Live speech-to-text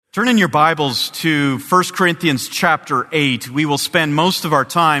Turn in your Bibles to 1 Corinthians chapter 8. We will spend most of our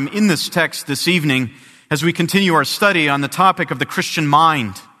time in this text this evening as we continue our study on the topic of the Christian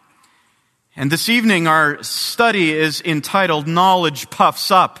mind. And this evening our study is entitled Knowledge Puffs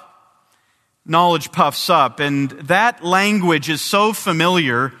Up. Knowledge puffs up. And that language is so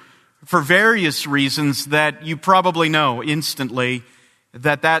familiar for various reasons that you probably know instantly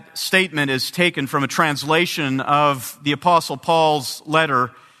that that statement is taken from a translation of the Apostle Paul's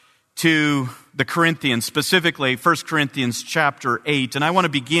letter to the Corinthians, specifically 1 Corinthians chapter 8. And I want to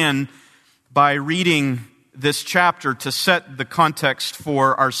begin by reading this chapter to set the context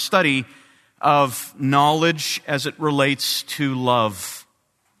for our study of knowledge as it relates to love.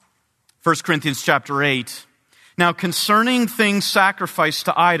 1 Corinthians chapter 8. Now, concerning things sacrificed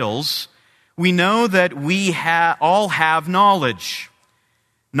to idols, we know that we all have knowledge.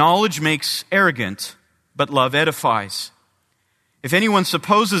 Knowledge makes arrogant, but love edifies. If anyone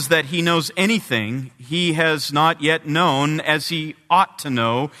supposes that he knows anything, he has not yet known as he ought to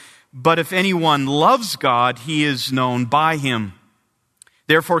know. But if anyone loves God, he is known by him.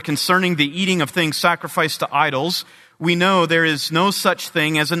 Therefore, concerning the eating of things sacrificed to idols, we know there is no such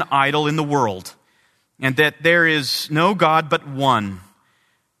thing as an idol in the world, and that there is no God but one.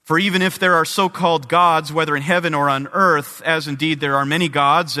 For even if there are so-called gods, whether in heaven or on earth, as indeed there are many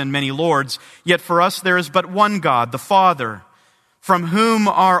gods and many lords, yet for us there is but one God, the Father, from whom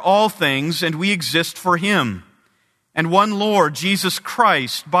are all things, and we exist for him, and one Lord, Jesus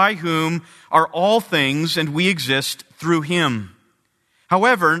Christ, by whom are all things, and we exist through him.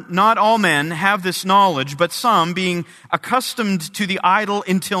 However, not all men have this knowledge, but some, being accustomed to the idol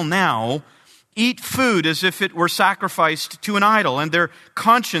until now, eat food as if it were sacrificed to an idol, and their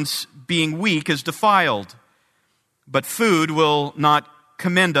conscience, being weak, is defiled. But food will not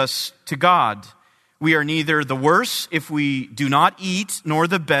commend us to God. We are neither the worse if we do not eat, nor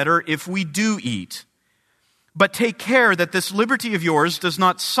the better if we do eat. But take care that this liberty of yours does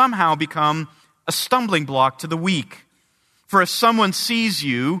not somehow become a stumbling block to the weak. For if someone sees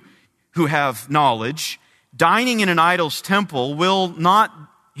you, who have knowledge, dining in an idol's temple, will not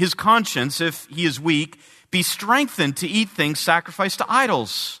his conscience, if he is weak, be strengthened to eat things sacrificed to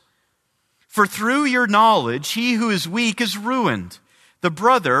idols? For through your knowledge, he who is weak is ruined, the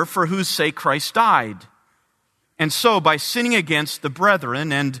brother for whose sake Christ died. And so, by sinning against the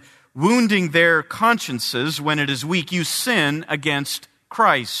brethren and wounding their consciences when it is weak, you sin against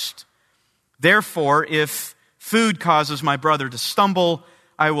Christ. Therefore, if food causes my brother to stumble,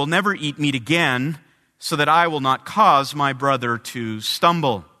 I will never eat meat again, so that I will not cause my brother to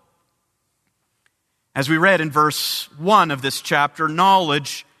stumble. As we read in verse 1 of this chapter,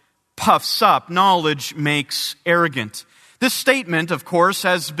 knowledge puffs up, knowledge makes arrogant. This statement, of course,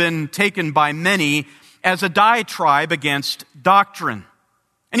 has been taken by many as a diatribe against doctrine.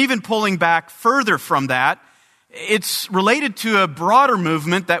 And even pulling back further from that, it's related to a broader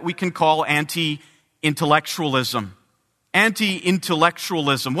movement that we can call anti-intellectualism.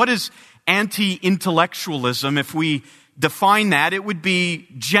 Anti-intellectualism. What is anti-intellectualism? If we define that, it would be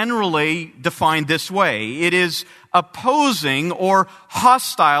generally defined this way. It is opposing or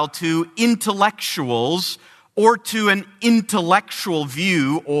hostile to intellectuals or to an intellectual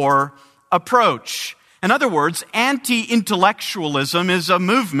view or approach. In other words, anti-intellectualism is a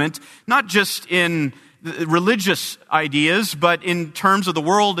movement not just in religious ideas, but in terms of the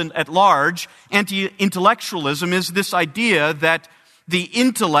world at large. Anti-intellectualism is this idea that the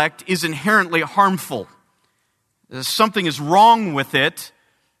intellect is inherently harmful. Something is wrong with it.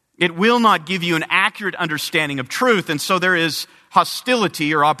 It will not give you an accurate understanding of truth, and so there is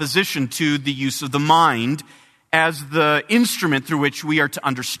hostility or opposition to the use of the mind as the instrument through which we are to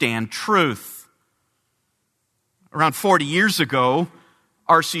understand truth. Around 40 years ago,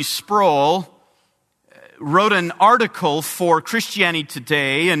 R.C. Sproul wrote an article for Christianity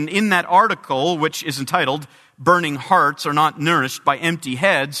Today, and in that article, which is entitled, "Burning Hearts Are Not Nourished by Empty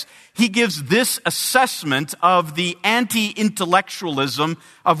Heads," he gives this assessment of the anti-intellectualism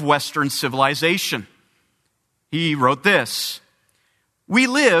of Western civilization. He wrote this: "We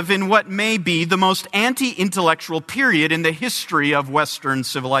live in what may be the most anti-intellectual period in the history of Western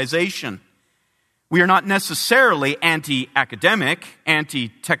civilization. We are not necessarily anti-academic,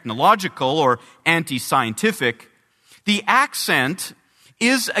 anti-technological, or anti-scientific. The accent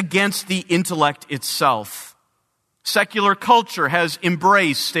is against the intellect itself. Secular culture has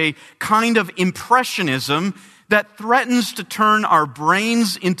embraced a kind of impressionism that threatens to turn our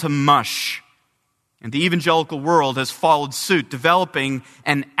brains into mush. And the evangelical world has followed suit, developing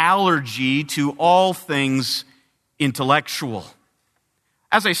an allergy to all things intellectual."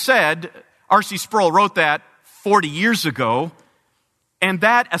 As I said, R.C. Sproul wrote that 40 years ago, And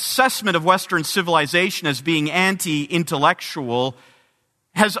that assessment of Western civilization as being anti-intellectual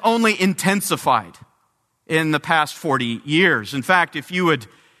has only intensified in the past 40 years. In fact, if you would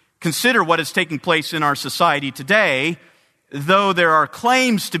consider what is taking place in our society today, though there are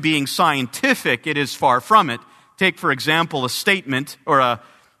claims to being scientific, it is far from it. Take, for example, a statement or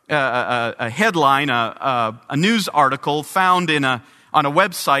a headline, a news article found on a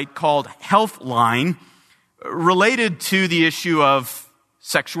website called Healthline related to the issue of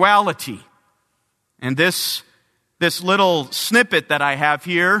sexuality. And this little snippet that I have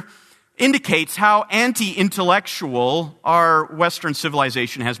here indicates how anti-intellectual our Western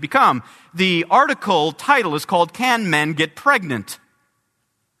civilization has become. The article title is called, "Can Men Get Pregnant?"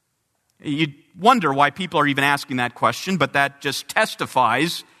 You wonder why people are even asking that question, but that just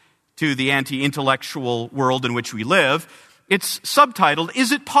testifies to the anti-intellectual world in which we live. It's subtitled,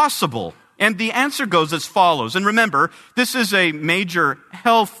 "Is It Possible?" And the answer goes as follows. And remember, this is a major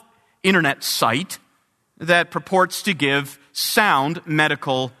health internet site that purports to give sound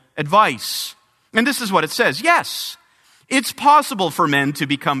medical advice. And this is what it says. Yes, it's possible for men to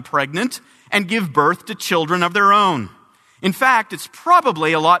become pregnant and give birth to children of their own. In fact, it's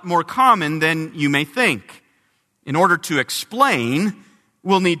probably a lot more common than you may think. In order to explain,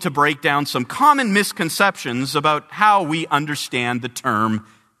 we'll need to break down some common misconceptions about how we understand the term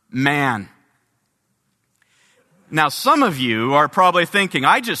man. Now, some of you are probably thinking,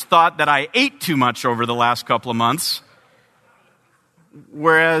 I just thought that I ate too much over the last couple of months.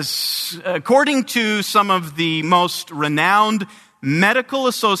 Whereas, according to some of the most renowned medical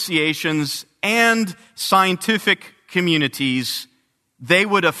associations and scientific communities, they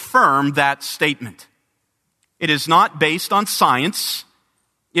would affirm that statement. It is not based on science.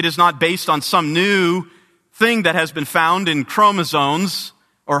 It is not based on some new thing that has been found in chromosomes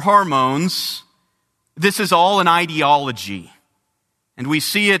or hormones. This is all an ideology. And we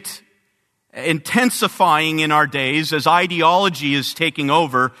see it intensifying in our days as ideology is taking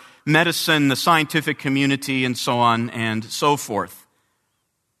over medicine, the scientific community, and so on and so forth.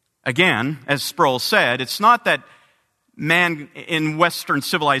 Again, as Sproul said, it's not that man in Western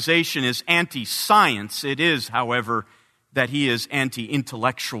civilization is anti-science. It is, however, that he is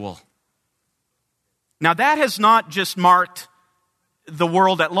anti-intellectual. Now, that has not just marked the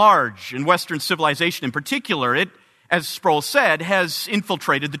world at large, in Western civilization in particular. It, as Sproul said, has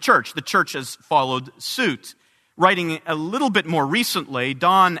infiltrated the church. The church has followed suit. Writing a little bit more recently,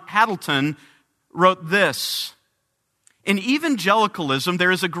 Don Haddleton wrote this: "In evangelicalism,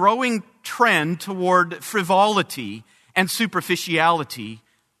 there is a growing trend toward frivolity and superficiality,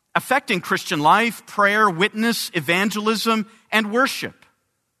 affecting Christian life, prayer, witness, evangelism, and worship.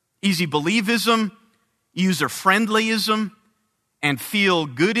 Easy believism, user-friendlyism, and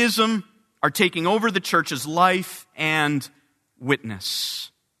feel-goodism are taking over the church's life and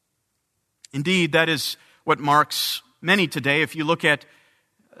witness." Indeed, that is what marks many today. If you look at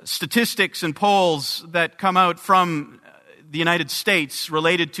statistics and polls that come out from the United States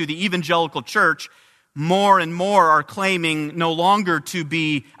related to the evangelical church, more and more are claiming no longer to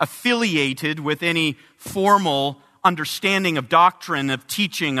be affiliated with any formal understanding of doctrine, of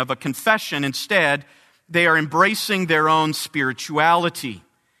teaching, of a confession. Instead, they are embracing their own spirituality.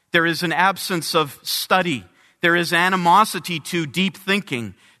 There is an absence of study. There is animosity to deep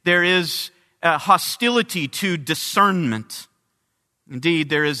thinking. There is hostility to discernment. Indeed,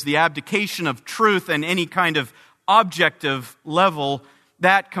 there is the abdication of truth and any kind of objective level.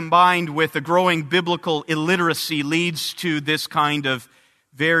 That, combined with a growing biblical illiteracy, leads to this kind of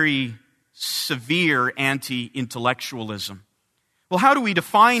very severe anti-intellectualism. Well, how do we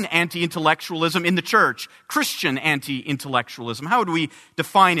define anti-intellectualism in the church? Christian anti-intellectualism. How would we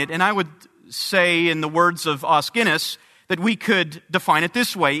define it? And I would say, in the words of Os Guinness, that we could define it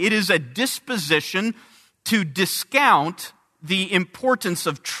this way: it is a disposition to discount the importance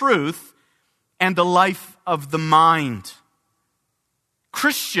of truth and the life of the mind.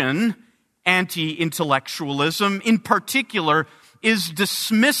 Christian anti-intellectualism, in particular, is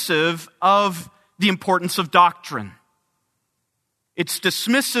dismissive of the importance of doctrine. It's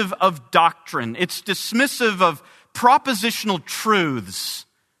dismissive of doctrine. It's dismissive of propositional truths.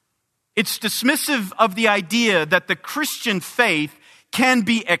 It's dismissive of the idea that the Christian faith can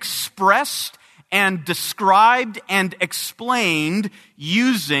be expressed and described and explained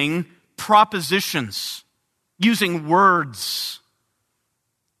using propositions, using words,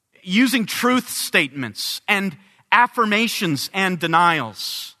 using truth statements and affirmations and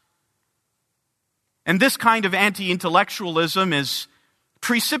denials. And this kind of anti-intellectualism is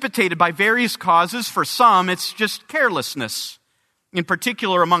precipitated by various causes. For some, it's just carelessness. In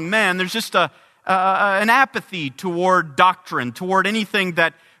particular, among men, there's just a an apathy toward doctrine, toward anything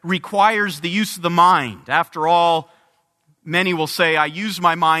that requires the use of the mind. After all, many will say, I use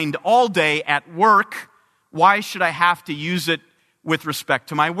my mind all day at work. Why should I have to use it with respect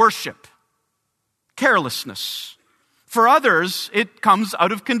to my worship? Carelessness. For others, it comes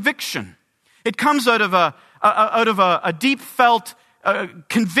out of conviction. It comes out of a deep felt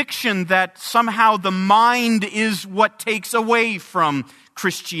conviction that somehow the mind is what takes away from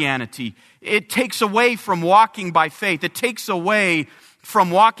Christianity. It takes away from walking by faith. It takes away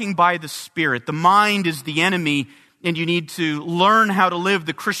from walking by the Spirit. The mind is the enemy, and you need to learn how to live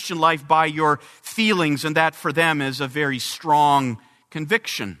the Christian life by your feelings, and that for them is a very strong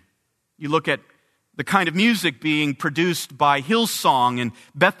conviction. You look at the kind of music being produced by Hillsong and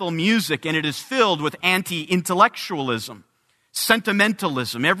Bethel Music, and it is filled with anti-intellectualism,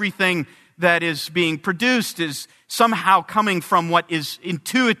 sentimentalism. Everything that is being produced is somehow coming from what is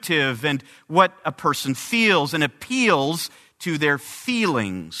intuitive and what a person feels and appeals to their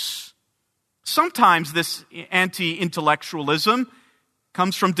feelings. Sometimes this anti-intellectualism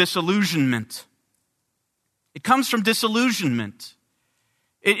comes from disillusionment. It comes from disillusionment.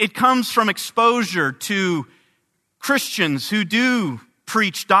 It comes from exposure to Christians who do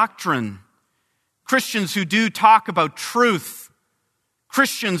preach doctrine, Christians who do talk about truth,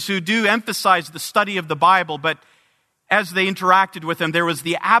 Christians who do emphasize the study of the Bible, but as they interacted with them, there was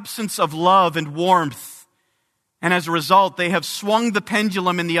the absence of love and warmth. And as a result, they have swung the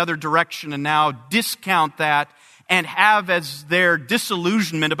pendulum in the other direction and now discount that and have as their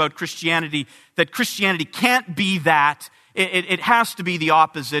disillusionment about Christianity that Christianity can't be that. It has to be the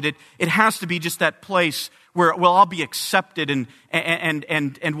opposite. It has to be just that place where we'll all be accepted and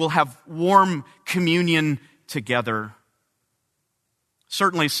we'll have warm communion together.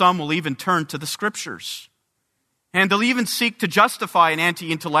 Certainly some will even turn to the Scriptures. And they'll even seek to justify an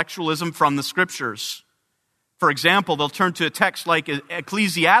anti-intellectualism from the Scriptures. For example, they'll turn to a text like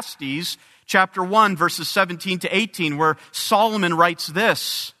Ecclesiastes chapter 1, verses 17 to 18, where Solomon writes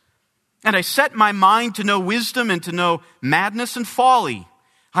this, "And I set my mind to know wisdom and to know madness and folly.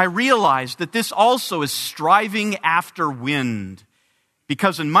 I realized that this also is striving after wind,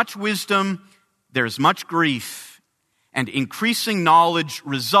 because in much wisdom there is much grief, and increasing knowledge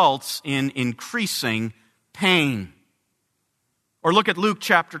results in increasing pain." Or look at Luke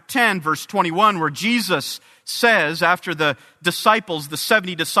chapter 10, verse 21, where Jesus says, after the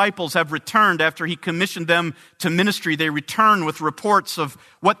 70 disciples have returned, after he commissioned them to ministry, they return with reports of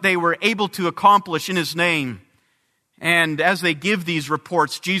what they were able to accomplish in his name. And as they give these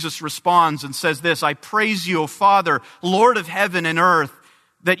reports, Jesus responds and says this, "I praise you, O Father, Lord of heaven and earth,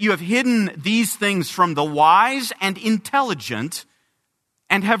 that you have hidden these things from the wise and intelligent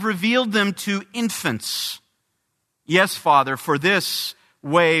and have revealed them to infants. Yes, Father, for this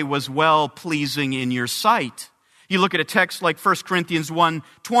way was well-pleasing in your sight." You look at a text like 1 Corinthians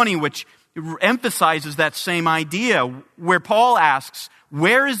 1:20, which emphasizes that same idea, where Paul asks,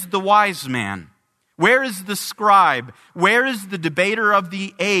 where is the wise man? Where is the scribe? Where is the debater of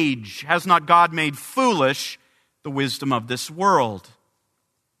the age? Has not God made foolish the wisdom of this world?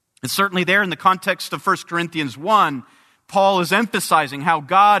 And certainly there in the context of 1 Corinthians 1, Paul is emphasizing how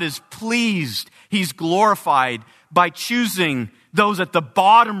God is pleased, he's glorified by choosing those at the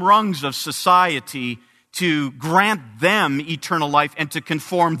bottom rungs of society to grant them eternal life and to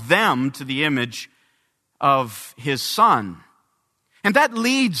conform them to the image of his Son. And that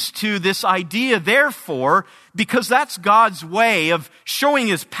leads to this idea, therefore, because that's God's way of showing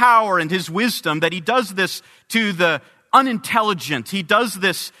his power and his wisdom, that he does this to the unintelligent. He does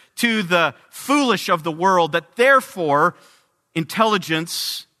this to the foolish of the world, that therefore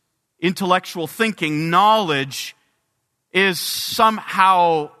intelligence, intellectual thinking, knowledge is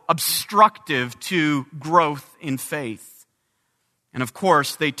somehow obstructive to growth in faith. And of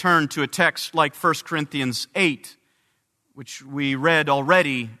course, they turn to a text like 1 Corinthians 8, which we read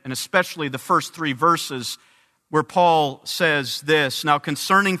already, and especially the first 3 verses, where Paul says this, "Now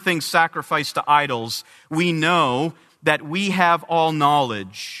concerning things sacrificed to idols, we know that we have all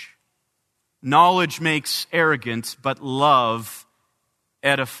knowledge. Knowledge makes arrogant, but love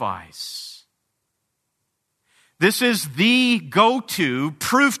edifies." This is the go-to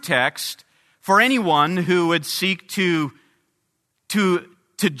proof text for anyone who would seek to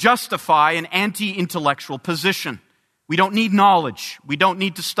justify an anti-intellectual position. We don't need knowledge. We don't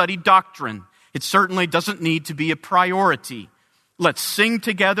need to study doctrine. It certainly doesn't need to be a priority. Let's sing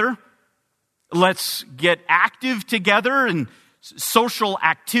together. Let's get active together in social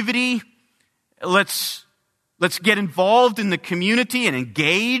activity. Let's get involved in the community and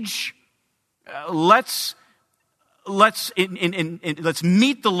engage. Let's let's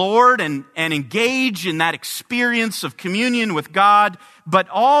meet the Lord and engage in that experience of communion with God, but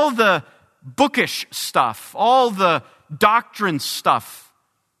all the bookish stuff, all the doctrine stuff,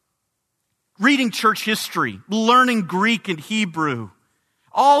 reading church history, learning Greek and Hebrew,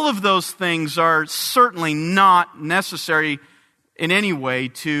 all of those things are certainly not necessary in any way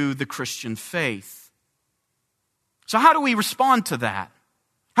to the Christian faith. So how do we respond to that?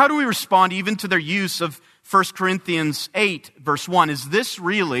 How do we respond even to their use of 1 Corinthians 8, verse 1? Is this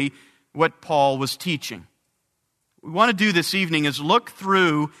really what Paul was teaching? What we want to do this evening is look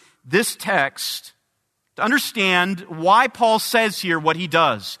through this text to understand why Paul says here what he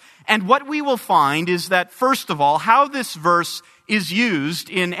does. And what we will find is that, first of all, how this verse is used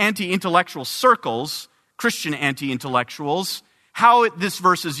in anti-intellectual circles, Christian anti-intellectuals, how this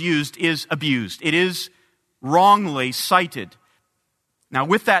verse is used is abused. It is wrongly cited. Now,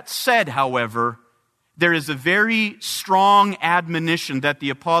 with that said, however, there is a very strong admonition that the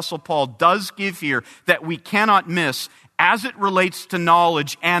Apostle Paul does give here that we cannot miss as it relates to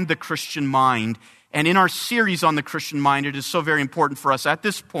knowledge and the Christian mind. And in our series on the Christian mind, it is so very important for us at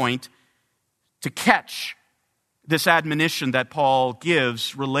this point to catch this admonition that Paul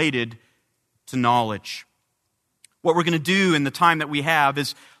gives related to knowledge. What we're going to do in the time that we have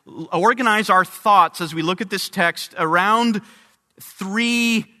is organize our thoughts as we look at this text around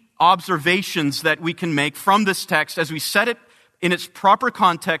three observations that we can make from this text as we set it in its proper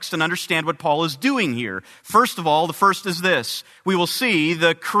context and understand what Paul is doing here. First of all, the first is this. We will see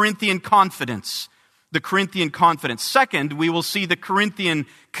the Corinthian confidence. The Corinthian confidence. Second, we will see the Corinthian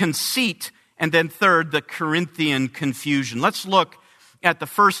conceit. And then third, the Corinthian confusion. Let's look at the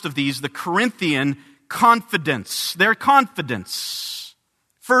first of these, the Corinthian confidence. Their confidence.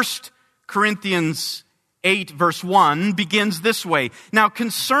 1 Corinthians 8, verse 1 begins this way. Now,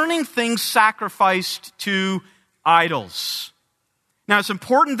 concerning things sacrificed to idols. Now, it's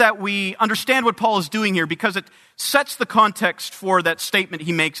important that we understand what Paul is doing here because it sets the context for that statement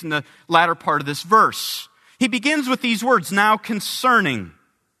he makes in the latter part of this verse. He begins with these words, now concerning.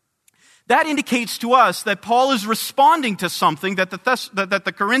 That indicates to us that Paul is responding to something that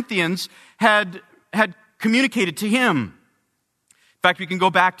the Corinthians had communicated to him. In fact, we can go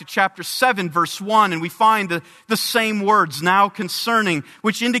back to chapter 7, verse 1, and we find the same words, now concerning,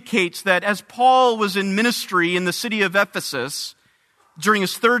 which indicates that as Paul was in ministry in the city of Ephesus, during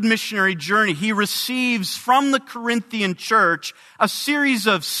his third missionary journey, he receives from the Corinthian church a series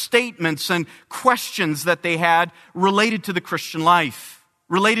of statements and questions that they had related to the Christian life,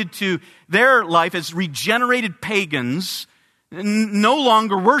 related to their life as regenerated pagans, no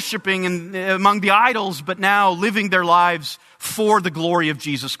longer worshiping among the idols, but now living their lives for the glory of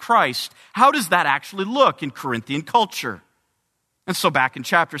Jesus Christ. How does that actually look in Corinthian culture? And so back in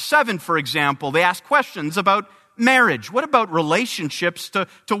chapter 7, for example, they ask questions about marriage. What about relationships to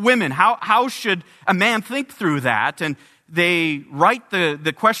women? How should a man think through that? And they write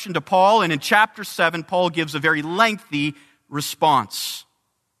the question to Paul, and in chapter 7, Paul gives a very lengthy response.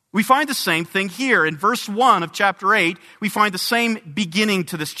 We find the same thing here. In verse 1 of chapter 8, we find the same beginning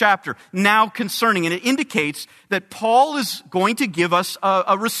to this chapter, now concerning, and it indicates that Paul is going to give us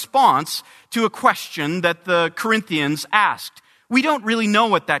a response to a question that the Corinthians asked. We don't really know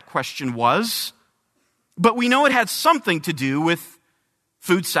what that question was, but we know it had something to do with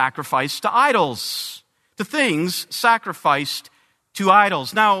food sacrificed to idols, to things sacrificed to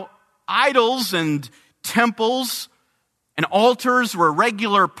idols. Now, idols and temples and altars were a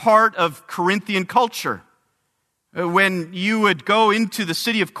regular part of Corinthian culture. When you would go into the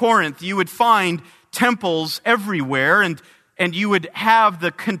city of Corinth, you would find temples everywhere, and you would have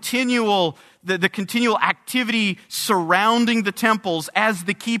the continual activity surrounding the temples as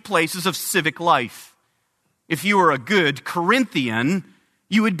the key places of civic life. If you were a good Corinthian,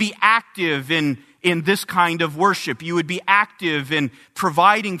 you would be active in this kind of worship. You would be active in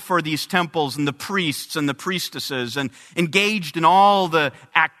providing for these temples and the priests and the priestesses and engaged in all the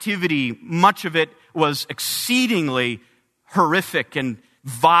activity. Much of it was exceedingly horrific and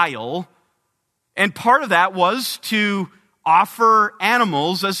vile. And part of that was to offer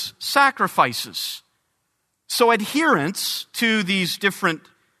animals as sacrifices. So adherents to these different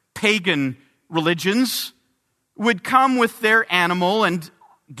pagan religions would come with their animal and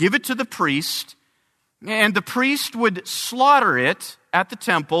give it to the priest, and the priest would slaughter it at the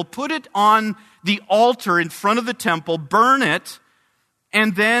temple, put it on the altar in front of the temple, burn it,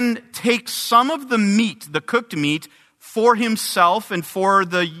 and then take some of the meat, the cooked meat, for himself and for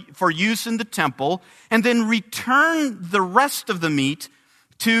use in the temple, and then return the rest of the meat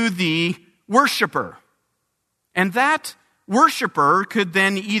to the worshiper. And that worshiper could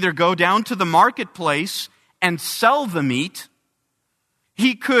then either go down to the marketplace and sell the meat.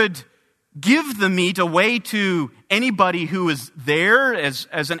 He could give the meat away to anybody who is there as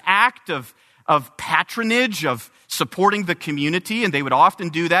an act of patronage, of supporting the community, and they would often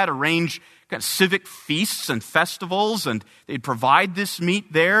do that, arrange kind of civic feasts and festivals, and they'd provide this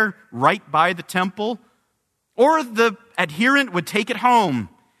meat there right by the temple. Or the adherent would take it home,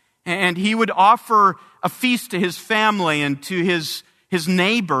 and he would offer a feast to his family and to his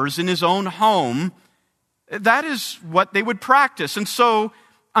neighbors in his own home. That is what they would practice. And so,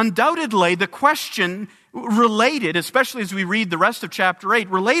 undoubtedly, the question related, especially as we read the rest of chapter 8,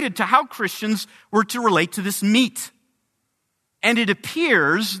 related to how Christians were to relate to this meat. And it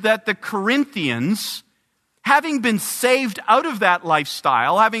appears that the Corinthians, having been saved out of that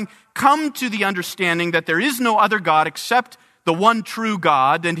lifestyle, having come to the understanding that there is no other God except the one true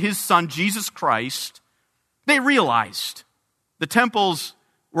God and his Son, Jesus Christ, they realized the temples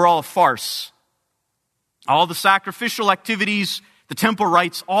were all a farce. All the sacrificial activities, the temple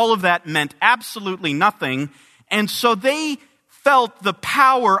rites, all of that meant absolutely nothing. And so they felt the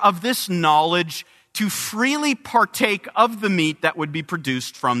power of this knowledge to freely partake of the meat that would be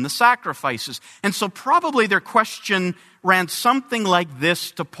produced from the sacrifices. And so probably their question ran something like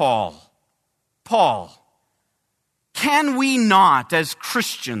this to Paul. Paul, can we not, as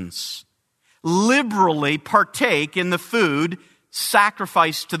Christians, liberally partake in the food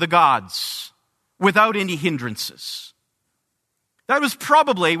sacrificed to the gods without any hindrances? That was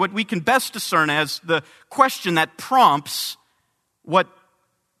probably what we can best discern as the question that prompts what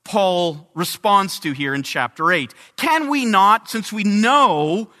Paul responds to here in chapter 8. Can we not, since we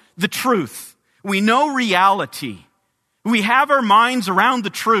know the truth, we know reality, we have our minds around the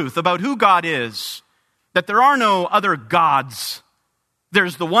truth about who God is, that there are no other gods.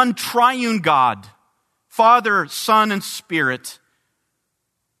 There's the one triune God, Father, Son, and Spirit.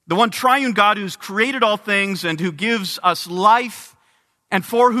 The one triune God who's created all things and who gives us life and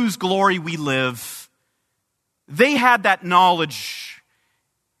for whose glory we live. They had that knowledge,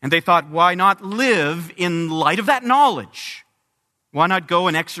 and they thought, why not live in light of that knowledge? Why not go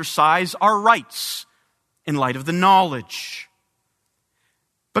and exercise our rights in light of the knowledge?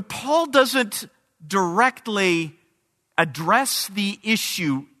 But Paul doesn't directly address the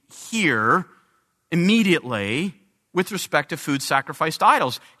issue here immediately with respect to food sacrificed to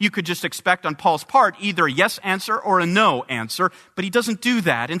idols. You could just expect on Paul's part either a yes answer or a no answer, but he doesn't do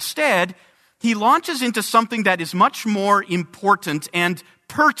that. Instead, he launches into something that is much more important and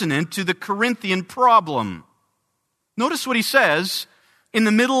pertinent to the Corinthian problem. Notice what he says in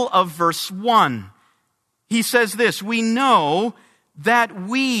the middle of verse 1. He says this, we know that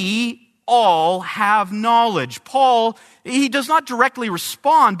we all have knowledge. Paul, he does not directly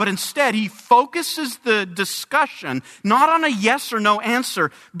respond, but instead he focuses the discussion not on a yes or no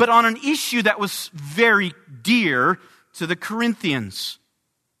answer, but on an issue that was very dear to the Corinthians.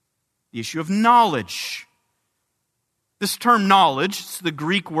 The issue of knowledge. This term knowledge, it's the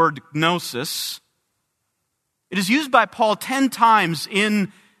Greek word gnosis. It is used by Paul 10 times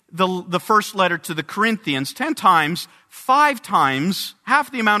in the first letter to the Corinthians. 10 times, 5 times, half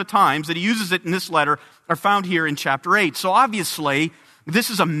the amount of times that he uses it in this letter are found here in chapter 8. So obviously, this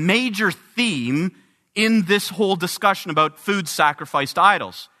is a major theme in this whole discussion about food sacrificed to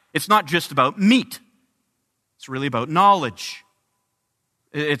idols. It's not just about meat. It's really about knowledge.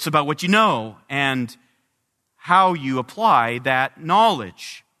 It's about what you know and how you apply that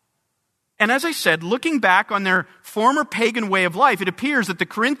knowledge. And as I said, looking back on their former pagan way of life, it appears that the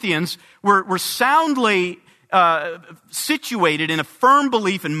Corinthians were soundly situated in a firm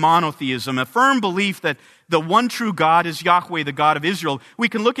belief in monotheism, a firm belief that the one true God is Yahweh, the God of Israel. We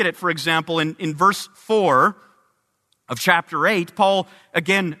can look at it, for example, in verse 4 of chapter 8. Paul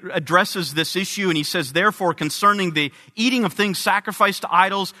again addresses this issue, and he says, therefore, concerning the eating of things sacrificed to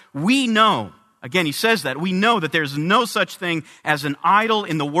idols, we know. Again, he says that. We know that there is no such thing as an idol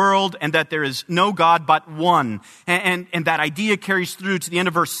in the world and that there is no God but one. And that idea carries through to the end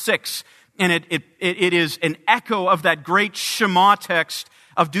of verse 6. And it is an echo of that great Shema text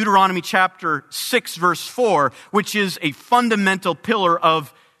of Deuteronomy chapter 6, verse 4, which is a fundamental pillar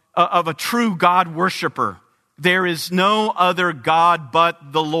of a true God worshiper. There is no other God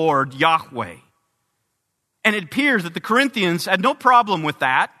but the Lord, Yahweh. And it appears that the Corinthians had no problem with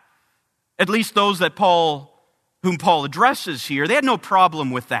that. At least those whom Paul addresses here, they had no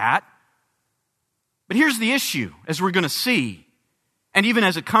problem with that. But here's the issue, as we're going to see, and even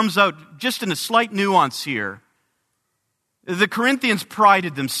as it comes out just in a slight nuance here. The Corinthians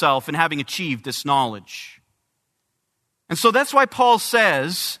prided themselves in having achieved this knowledge. And so that's why Paul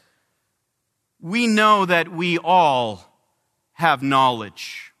says, we know that we all have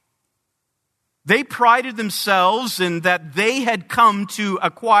knowledge. They prided themselves in that they had come to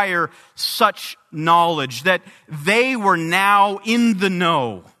acquire such knowledge, that they were now in the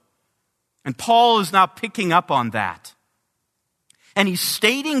know. And Paul is now picking up on that. And he's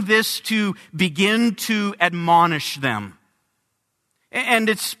stating this to begin to admonish them. And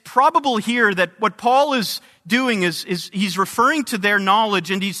it's probable here that what Paul is doing is he's referring to their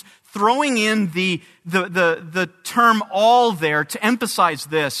knowledge, and he's throwing in the term all there to emphasize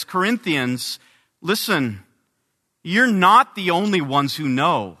this. Corinthians, listen, you're not the only ones who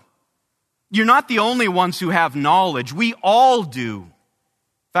know. You're not the only ones who have knowledge. We all do.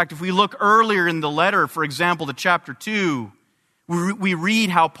 In fact, if we look earlier in the letter, for example, to chapter 2, we read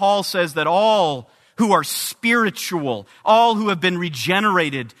how Paul says that all who are spiritual, all who have been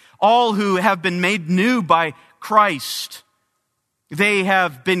regenerated, all who have been made new by Christ, they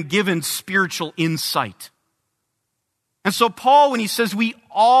have been given spiritual insight. And so Paul, when he says we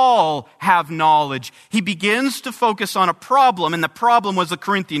all have knowledge, he begins to focus on a problem, and the problem was the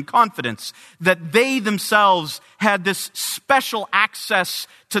Corinthian confidence, that they themselves had this special access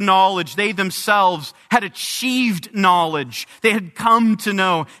to knowledge. They themselves had achieved knowledge. They had come to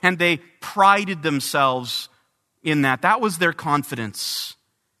know, and they prided themselves in that. That was their confidence.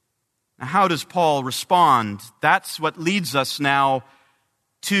 Now, how does Paul respond? That's what leads us now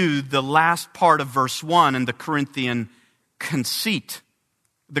to the last part of verse 1 and the Corinthian conceit.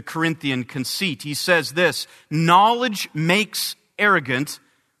 The Corinthian conceit. He says this, knowledge makes arrogant,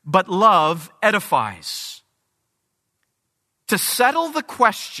 but love edifies. To settle the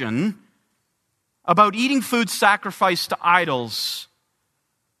question about eating food sacrificed to idols,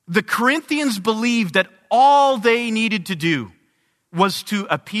 the Corinthians believed that all they needed to do was to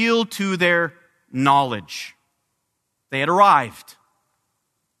appeal to their knowledge. They had arrived.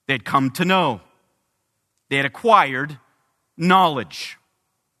 They had come to know. They had acquired knowledge.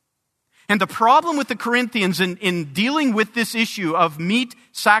 And the problem with the Corinthians in dealing with this issue of meat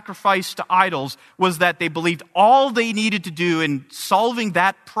sacrificed to idols was that they believed all they needed to do in solving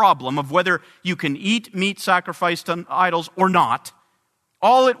that problem of whether you can eat meat sacrificed to idols or not,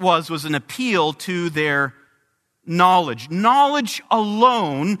 all it was an appeal to their knowledge. Knowledge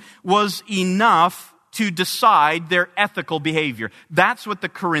alone was enough to decide their ethical behavior. That's what the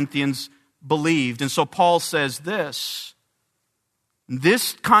Corinthians believed. And so Paul says this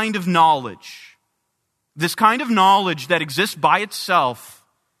kind of knowledge that exists by itself,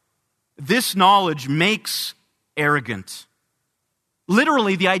 this knowledge makes arrogant.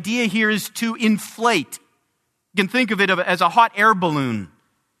 Literally, the idea here is to inflate. You can think of it as a hot air balloon.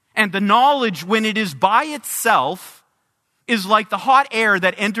 And the knowledge, when it is by itself, is like the hot air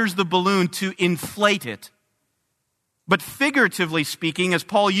that enters the balloon to inflate it. But figuratively speaking, as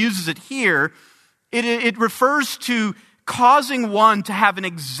Paul uses it here, it refers to causing one to have an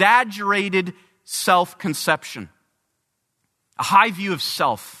exaggerated self-conception, a high view of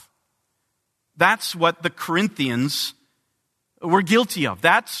self. That's what the Corinthians were guilty of.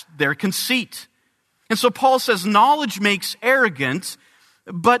 That's their conceit. And so Paul says, knowledge makes arrogant,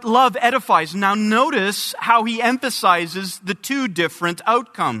 but love edifies. Now notice how he emphasizes the two different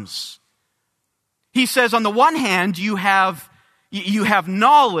outcomes. He says, on the one hand, you have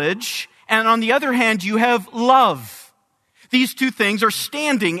knowledge, and on the other hand, you have love. These two things are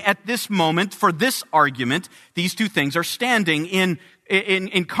standing at this moment for this argument. These two things are standing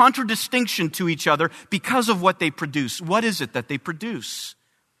in contradistinction to each other because of what they produce. What is it that they produce?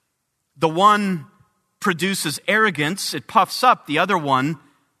 The one produces arrogance, it puffs up. The other one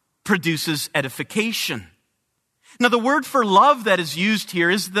produces edification. Now, the word for love that is used here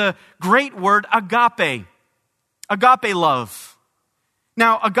is the great word agape. Agape love.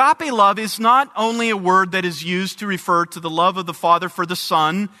 Now, agape love is not only a word that is used to refer to the love of the Father for the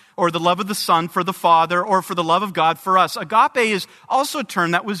Son, or the love of the Son for the Father, or for the love of God for us. Agape is also a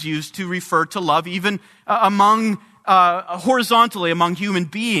term that was used to refer to love even horizontally among human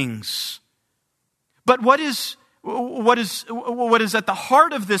beings. But what is at the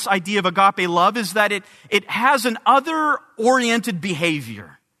heart of this idea of agape love is that it has an other-oriented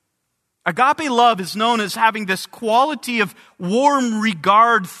behavior. Agape love is known as having this quality of warm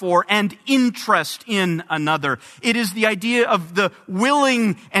regard for and interest in another. It is the idea of the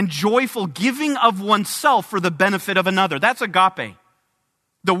willing and joyful giving of oneself for the benefit of another. That's agape.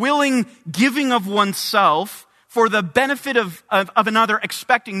 The willing giving of oneself for the benefit of another,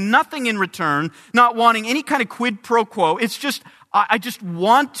 expecting nothing in return, not wanting any kind of quid pro quo. It's just, I just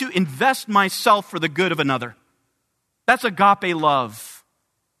want to invest myself for the good of another. That's agape love.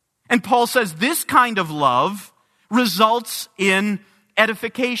 And Paul says this kind of love results in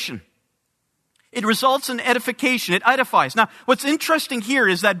edification. It results in edification. It edifies. Now, what's interesting here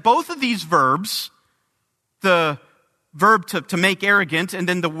is that both of these verbs, the verb to make arrogant and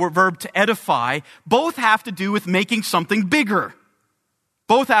then the verb to edify, both have to do with making something bigger.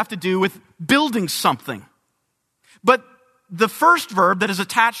 Both have to do with building something. But the first verb that is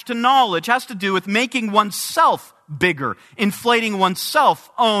attached to knowledge has to do with making oneself bigger, inflating oneself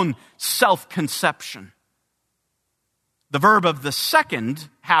own self-conception. The verb of the second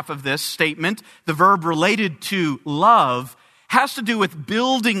half of this statement, the verb related to love, has to do with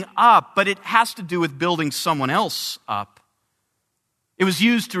building up, but it has to do with building someone else up. It was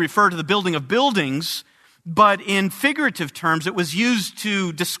used to refer to the building of buildings, but in figurative terms, it was used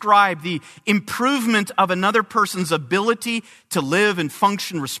to describe the improvement of another person's ability to live and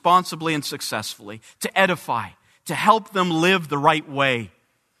function responsibly and successfully, to edify, to help them live the right way,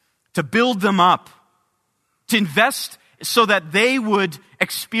 to build them up, to invest so that they would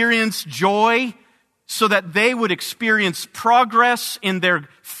experience joy, so that they would experience progress in their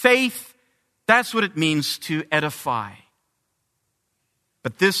faith. That's what it means to edify.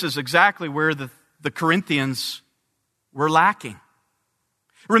 But this is exactly where the Corinthians were lacking.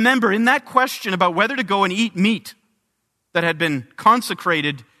 Remember, in that question about whether to go and eat meat that had been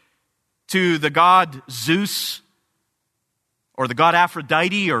consecrated to the god Zeus or the god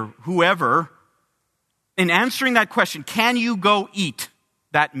Aphrodite or whoever, in answering that question, can you go eat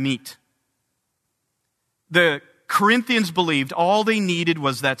that meat? The Corinthians believed all they needed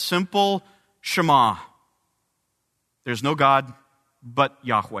was that simple Shema. There's no God but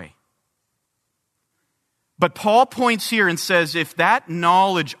Yahweh. But Paul points here and says if that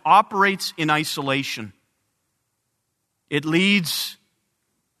knowledge operates in isolation, it leads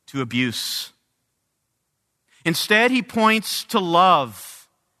to abuse. Instead, he points to love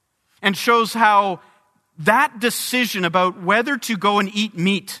and shows how that decision about whether to go and eat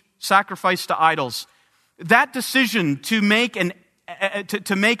meat sacrificed to idols, that decision to make an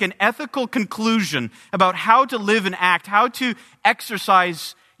ethical conclusion about how to live and act, how to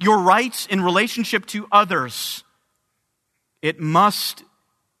exercise your rights in relationship to others, it must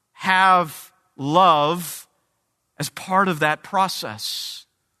have love as part of that process.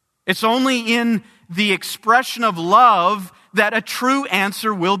 It's only in the expression of love that a true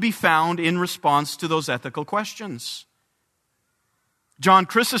answer will be found in response to those ethical questions. John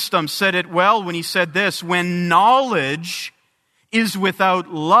Chrysostom said it well when he said this: when knowledge is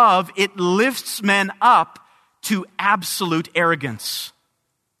without love, it lifts men up to absolute arrogance.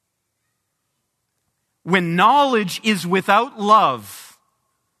 When knowledge is without love,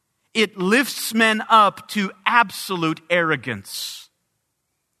 it lifts men up to absolute arrogance.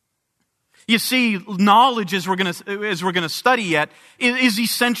 You see, knowledge, as we're going to study yet, is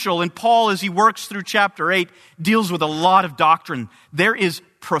essential. And Paul, as he works through chapter 8, deals with a lot of doctrine. There is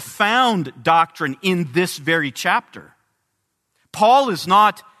profound doctrine in this very chapter. Paul does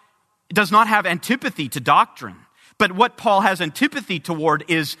not have antipathy to doctrine. But what Paul has antipathy toward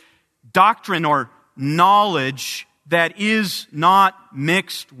is doctrine or knowledge that is not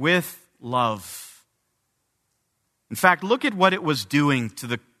mixed with love. In fact, look at what it was doing to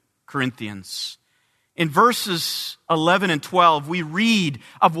the Corinthians. In verses 11 and 12, we read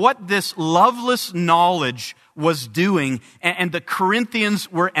of what this loveless knowledge was doing, and the Corinthians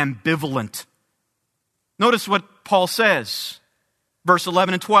were ambivalent. Notice what Paul says, verse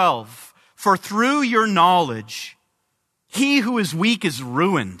 11 and 12. For through your knowledge, he who is weak is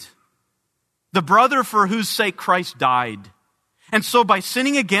ruined, the brother for whose sake Christ died. And so by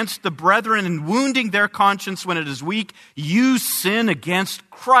sinning against the brethren and wounding their conscience when it is weak, you sin against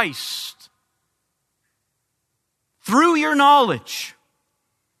Christ. Through your knowledge,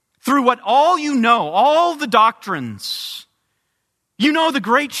 through what all you know, all the doctrines, you know the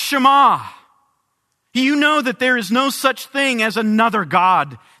great Shema. You know that there is no such thing as another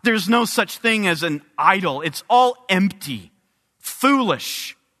God. There's no such thing as an idol. It's all empty,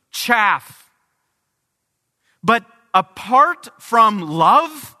 foolish, chaff. But apart from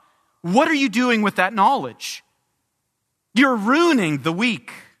love, what are you doing with that knowledge? You're ruining the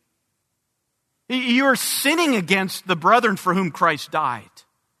weak. You're sinning against the brethren for whom Christ died.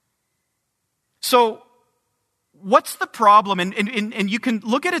 So, what's the problem? And you can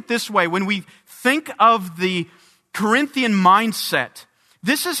look at it this way. When we think of the Corinthian mindset,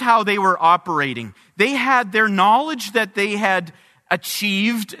 this is how they were operating. They had their knowledge that they had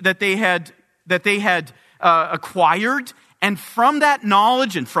achieved, that they had acquired, and from that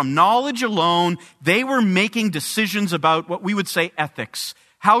knowledge and from knowledge alone, they were making decisions about what we would say ethics,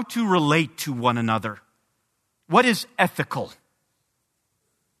 how to relate to one another. What is ethical?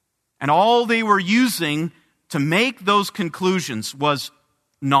 And all they were using to make those conclusions was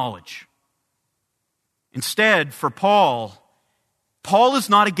knowledge. Instead, for Paul is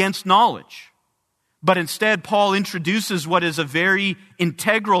not against knowledge, but instead Paul introduces what is a very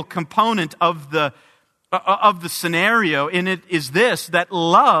integral component of the scenario, and it is this, that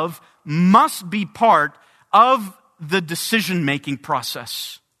love must be part of the decision-making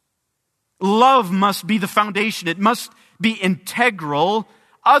process. Love must be the foundation. It must be integral.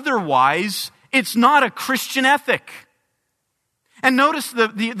 Otherwise, it's not a Christian ethic. And notice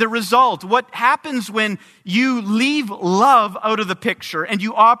the result. What happens when you leave love out of the picture and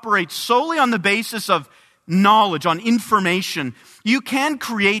you operate solely on the basis of knowledge, on information? You can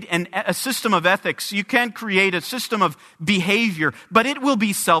create a system of ethics. You can create a system of behavior, but it will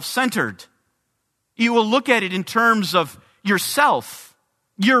be self-centered. You will look at it in terms of yourself,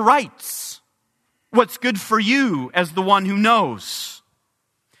 your rights, what's good for you as the one who knows.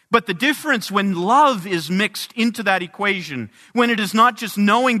 But the difference when love is mixed into that equation, when it is not just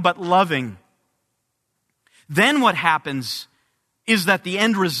knowing but loving, then what happens is that the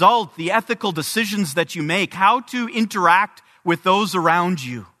end result, the ethical decisions that you make, how to interact with those around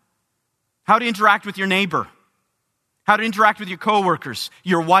you, how to interact with your neighbor, how to interact with your coworkers,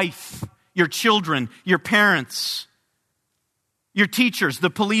 your wife, your children, your parents, your teachers, the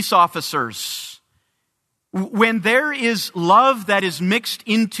police officers. When there is love that is mixed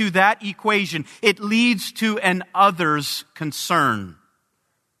into that equation, it leads to an others concern,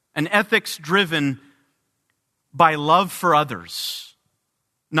 an ethics driven by love for others,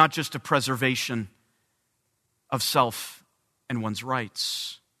 not just a preservation of self and one's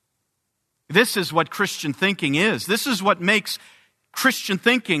rights. This is what Christian thinking is. This is what makes Christian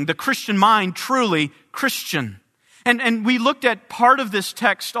thinking, the Christian mind, truly Christian. And we looked at part of this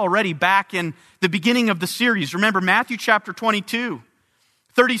text already back in the beginning of the series. Remember Matthew chapter 22,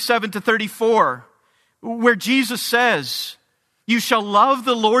 37 to 34, where Jesus says, "You shall love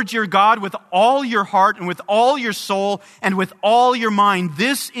the Lord your God with all your heart and with all your soul and with all your mind.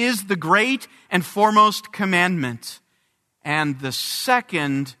 This is the great and foremost commandment. And the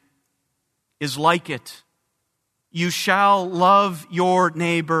second is like it. You shall love your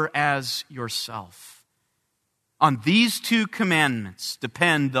neighbor as yourself." On these two commandments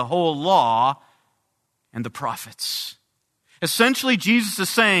depend the whole law and the prophets. Essentially, Jesus is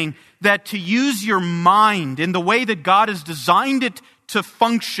saying that to use your mind in the way that God has designed it to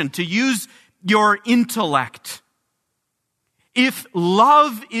function, to use your intellect, if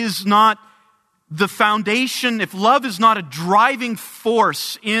love is not the foundation, if love is not a driving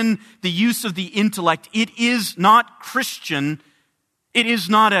force in the use of the intellect, it is not Christian. It is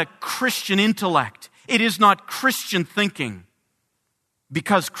not a Christian intellect. It is not Christian thinking,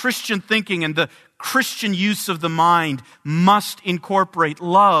 because Christian thinking and the Christian use of the mind must incorporate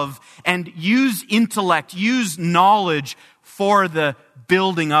love and use intellect, use knowledge for the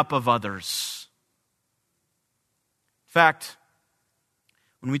building up of others. In fact,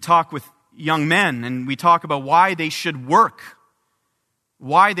 when we talk with young men and we talk about why they should work,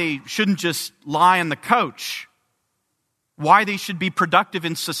 why they shouldn't just lie on the couch, why they should be productive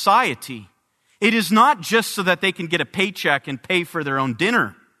in society, it is not just so that they can get a paycheck and pay for their own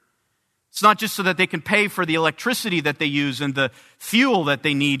dinner. It's not just so that they can pay for the electricity that they use and the fuel that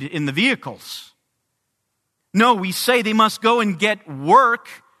they need in the vehicles. No, we say they must go and get work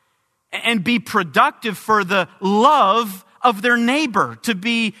and be productive for the love of their neighbor,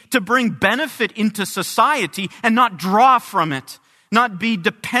 to bring benefit into society and not draw from it, not be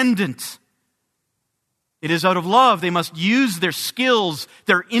dependent. It is out of love. They must use their skills,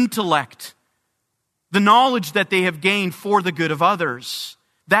 their intellect, the knowledge that they have gained for the good of others.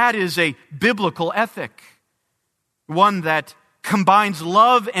 That is a biblical ethic, one that combines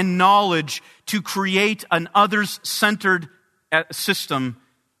love and knowledge to create an others-centered system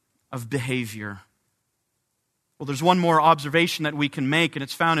of behavior. Well, there's one more observation that we can make, and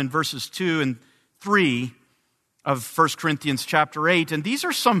it's found in verses 2 and 3 of 1 Corinthians chapter 8. And these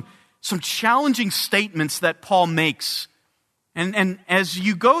are some challenging statements that Paul makes. And as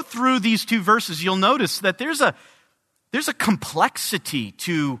you go through these two verses, you'll notice that there's a complexity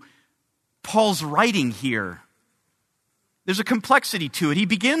to Paul's writing here. There's a complexity to it. He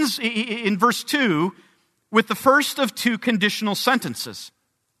begins in verse 2 with the first of two conditional sentences.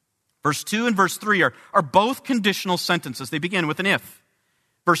 Verse 2 and verse 3 are both conditional sentences. They begin with an if.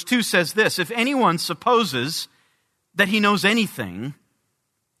 Verse 2 says this: "If anyone supposes that he knows anything,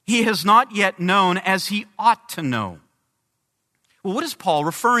 he has not yet known as he ought to know." Well, what is Paul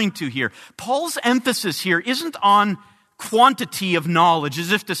referring to here? Paul's emphasis here isn't on quantity of knowledge,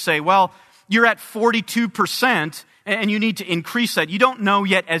 as if to say, well, you're at 42% and you need to increase that. You don't know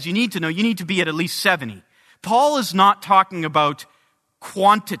yet as you need to know. You need to be at least 70. Paul is not talking about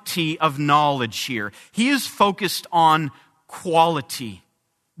quantity of knowledge here. He is focused on quality.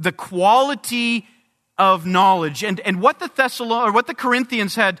 The quality of knowledge. And what the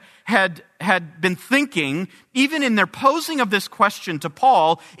Corinthians had been thinking, even in their posing of this question to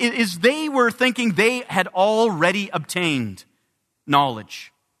Paul, is they were thinking they had already obtained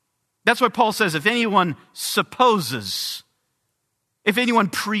knowledge. That's why Paul says, if anyone supposes, if anyone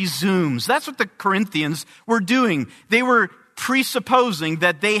presumes, that's what the Corinthians were doing. They were presupposing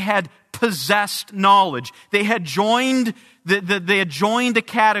that they had possessed knowledge. They had joined a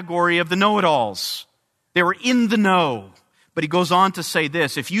category of the know-it-alls. They were in the know. But he goes on to say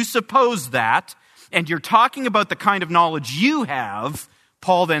this, if you suppose that, and you're talking about the kind of knowledge you have,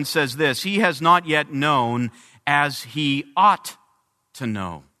 Paul then says this, he has not yet known as he ought to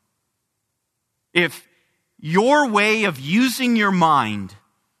know. If your way of using your mind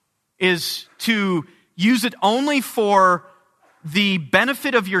is to use it only for the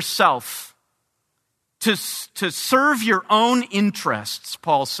benefit of yourself, to serve your own interests,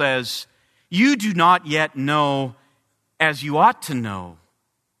 Paul says, you do not yet know as you ought to know.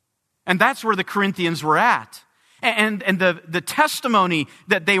 And that's where the Corinthians were at. And the testimony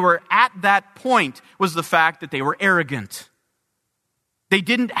that they were at that point was the fact that they were arrogant. They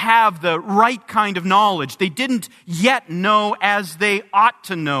didn't have the right kind of knowledge. They didn't yet know as they ought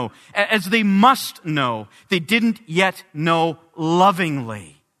to know, as they must know. They didn't yet know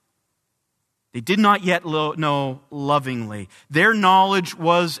lovingly. They did not yet know lovingly. Their knowledge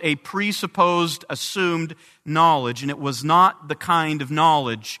was a presupposed, assumed knowledge, and it was not the kind of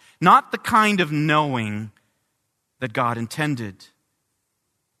knowledge, not the kind of knowing that God intended.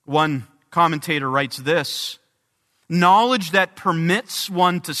 One commentator writes this, knowledge that permits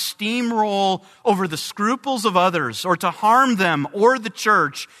one to steamroll over the scruples of others or to harm them or the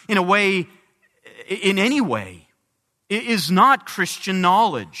church in any way, is not Christian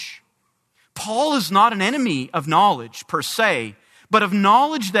knowledge. Paul is not an enemy of knowledge per se, but of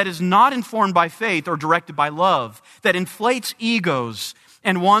knowledge that is not informed by faith or directed by love, that inflates egos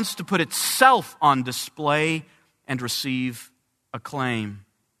and wants to put itself on display and receive acclaim.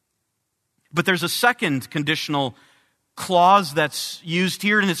 But there's a second conditional clause that's used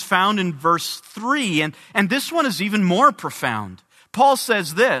here, and it's found in verse 3, and this one is even more profound. Paul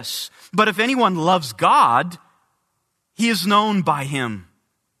says this, but if anyone loves God, he is known by him.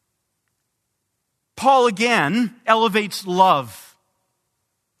 Paul again elevates love.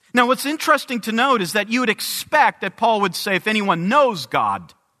 Now what's interesting to note is that you would expect that Paul would say, if anyone knows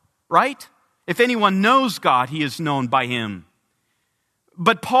God, right? If anyone knows God, he is known by him.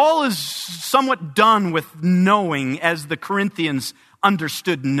 But Paul is somewhat done with knowing as the Corinthians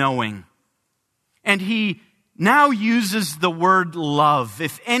understood knowing. And he now uses the word love.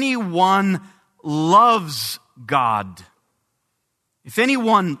 If anyone loves God, if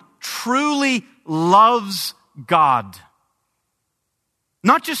anyone truly loves God,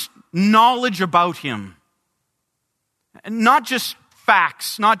 not just knowledge about him, not just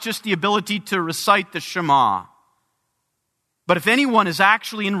facts, not just the ability to recite the Shema, but if anyone is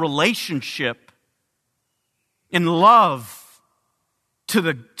actually in relationship, in love to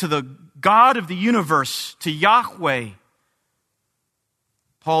the God of the universe, to Yahweh,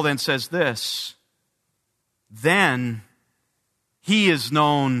 Paul then says this, then he is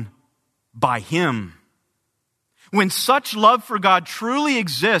known by him. When such love for God truly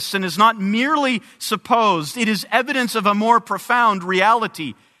exists and is not merely supposed, it is evidence of a more profound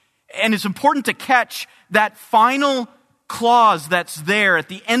reality. And it's important to catch that final clause that's there at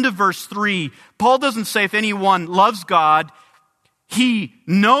the end of verse 3. Paul doesn't say if anyone loves God, he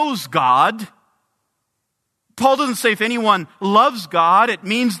knows God. Paul doesn't say if anyone loves God, it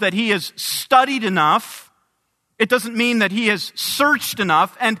means that he has studied enough. It doesn't mean that he has searched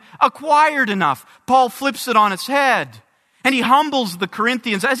enough and acquired enough. Paul flips it on its head. And he humbles the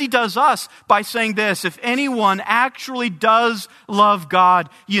Corinthians, as he does us, by saying this, if anyone actually does love God,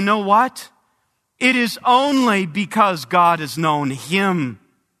 you know what? It is only because God has known him.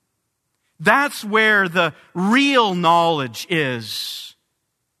 That's where the real knowledge is.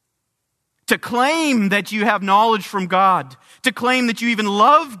 To claim that you have knowledge from God, to claim that you even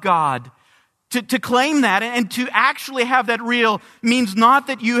love God, to claim that and to actually have that real means not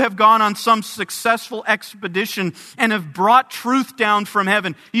that you have gone on some successful expedition and have brought truth down from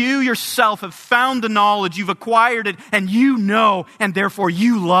heaven. You yourself have found the knowledge, you've acquired it, and you know, and therefore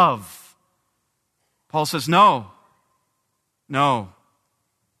you love. Paul says, no.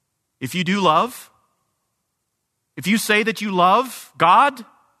 If you do love, if you say that you love God,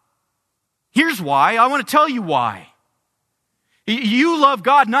 here's why. I want to tell you why. You love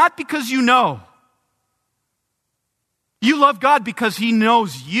God not because you know. You love God because He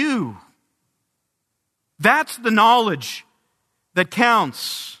knows you. That's the knowledge that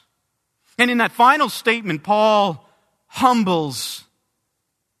counts. And in that final statement, Paul humbles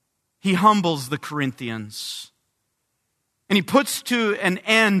the Corinthians. And he puts to an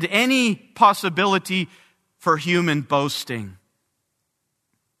end any possibility for human boasting.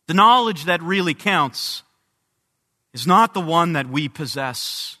 The knowledge that really counts is not the one that we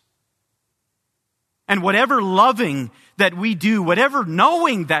possess. And whatever loving that we do, whatever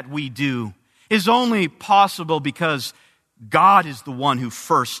knowing that we do, is only possible because God is the one who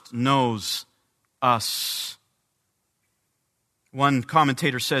first knows us. One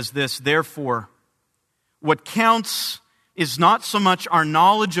commentator says this, therefore, what counts is not so much our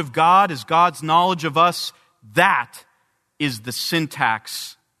knowledge of God as God's knowledge of us. That is the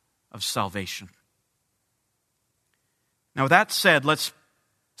syntax of salvation. Now, with that said, let's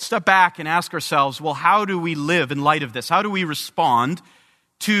step back and ask ourselves, well, how do we live in light of this? How do we respond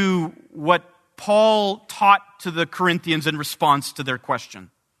to what Paul taught to the Corinthians in response to their question?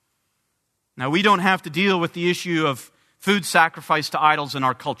 Now, we don't have to deal with the issue of food sacrifice to idols in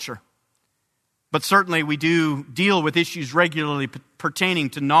our culture. But certainly we do deal with issues regularly pertaining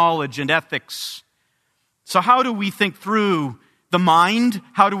to knowledge and ethics. So how do we think through the mind?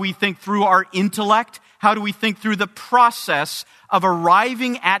 How do we think through our intellect? How do we think through the process of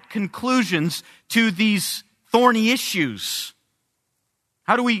arriving at conclusions to these thorny issues?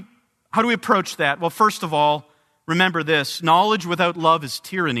 How do we approach that? Well, first of all, remember this. Knowledge without love is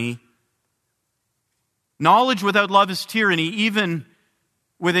tyranny. Knowledge without love is tyranny, even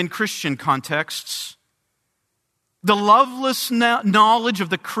within Christian contexts. The loveless knowledge of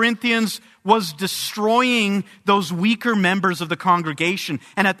the Corinthians was destroying those weaker members of the congregation.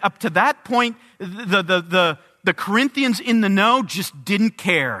 And up to that point, the Corinthians in the know just didn't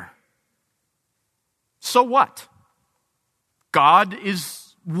care. So what? God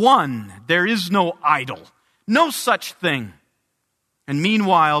is one. There is no idol. No such thing. And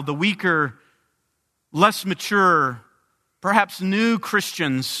meanwhile, the weaker, less mature, perhaps new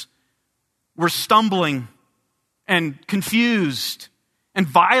Christians were stumbling and confused and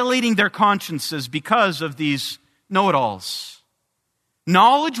violating their consciences because of these know-it-alls.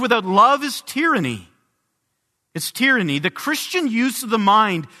 Knowledge without love is tyranny. It's tyranny. The Christian use of the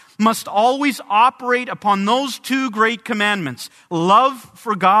mind must always operate upon those two great commandments, love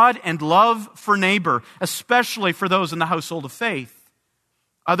for God and love for neighbor, especially for those in the household of faith.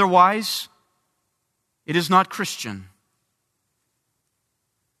 Otherwise, it is not Christian.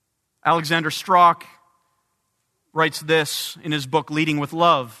 Alexander Strauch writes this in his book, Leading with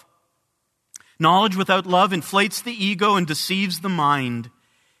Love. Knowledge without love inflates the ego and deceives the mind.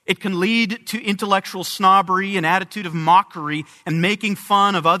 It can lead to intellectual snobbery, an attitude of mockery and making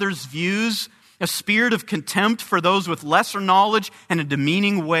fun of others' views, a spirit of contempt for those with lesser knowledge, and a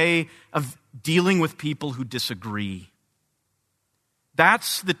demeaning way of dealing with people who disagree.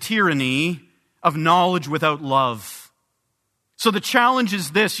 That's the tyranny of knowledge without love. So the challenge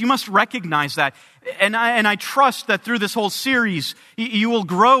is this. You must recognize that. And I trust that through this whole series, you will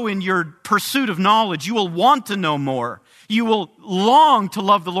grow in your pursuit of knowledge. You will want to know more. You will long to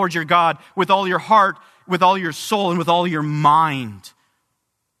love the Lord your God with all your heart, with all your soul, and with all your mind.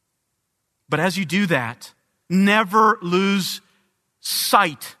 But as you do that, never lose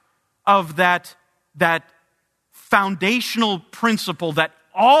sight of that foundational principle that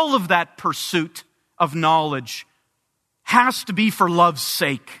all of that pursuit of knowledge has to be for love's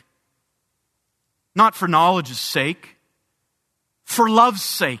sake. Not for knowledge's sake, for love's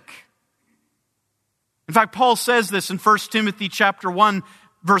sake. In fact, Paul says this in 1 Timothy chapter 1,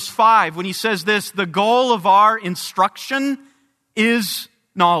 verse 5, when he says this, the goal of our instruction is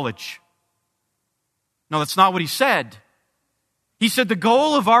knowledge. No, that's not what he said. He said the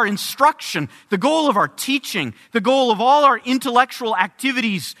goal of our instruction, the goal of our teaching, the goal of all our intellectual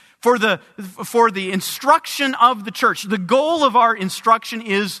activities for the instruction of the church, the goal of our instruction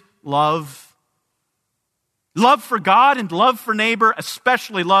is love. Love for God and love for neighbor,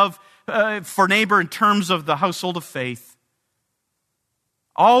 especially love for neighbor in terms of the household of faith.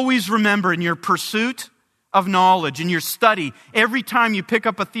 Always remember in your pursuit of knowledge, in your study, every time you pick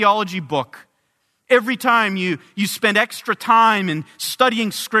up a theology book, every time you spend extra time in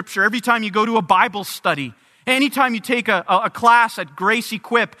studying Scripture, every time you go to a Bible study, anytime you take a class at Grace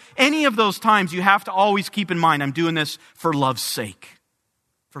Equip, any of those times you have to always keep in mind, I'm doing this for love's sake.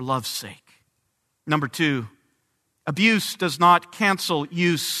 For love's sake. Number 2, abuse does not cancel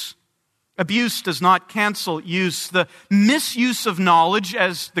use. Abuse does not cancel use. The misuse of knowledge,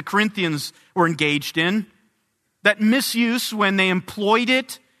 as the Corinthians were engaged in, that misuse when they employed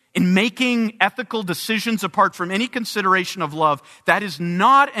it in making ethical decisions apart from any consideration of love, that is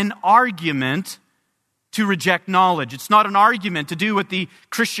not an argument to reject knowledge. It's not an argument to do what the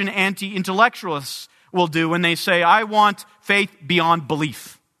Christian anti-intellectualists will do when they say, I want faith beyond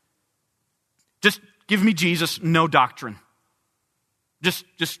belief. Just give me Jesus, no doctrine. Just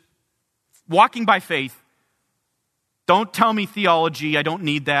walking by faith. Don't tell me theology, I don't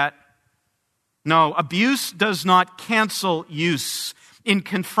need that. No, abuse does not cancel use. In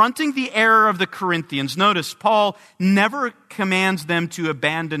confronting the error of the Corinthians, notice Paul never commands them to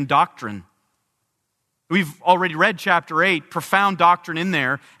abandon doctrine. We've already read chapter 8, profound doctrine in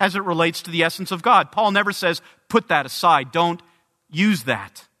there as it relates to the essence of God. Paul never says, put that aside, don't use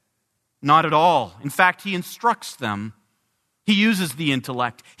that. Not at all. In fact, he instructs them. He uses the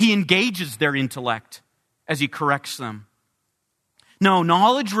intellect. He engages their intellect as he corrects them. No,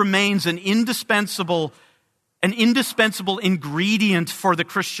 knowledge remains an indispensable ingredient for the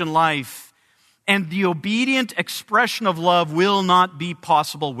Christian life. And the obedient expression of love will not be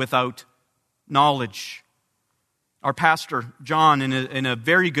possible without knowledge. Our pastor, John, in a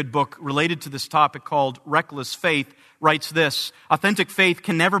very good book related to this topic called Reckless Faith, writes this: authentic faith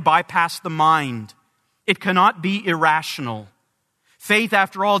can never bypass the mind. It cannot be irrational. Faith,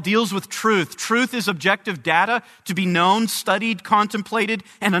 after all, deals with truth. Truth is objective data to be known, studied, contemplated,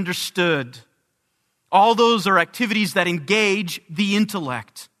 and understood. All those are activities that engage the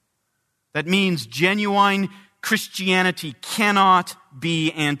intellect. That means genuine Christianity cannot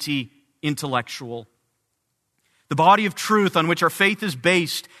be anti-intellectual. The body of truth on which our faith is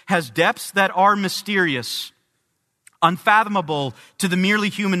based has depths that are mysterious, unfathomable to the merely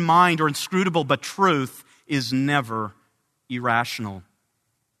human mind or inscrutable, but truth is never irrational.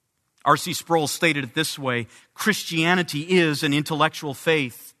 R.C. Sproul stated it this way: Christianity is an intellectual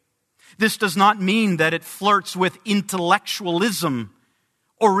faith. This does not mean that it flirts with intellectualism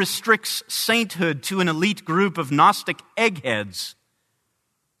or restricts sainthood to an elite group of Gnostic eggheads.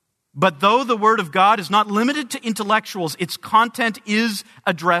 But though the Word of God is not limited to intellectuals, its content is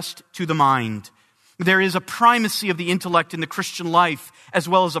addressed to the mind. There is a primacy of the intellect in the Christian life, as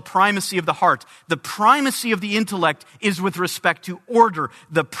well as a primacy of the heart. The primacy of the intellect is with respect to order.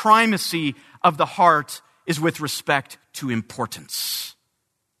 The primacy of the heart is with respect to importance.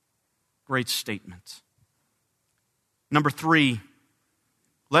 Great statement. Number 3,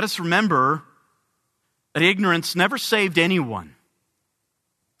 let us remember that ignorance never saved anyone.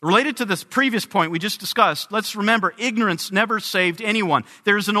 Related to this previous point we just discussed, let's remember ignorance never saved anyone.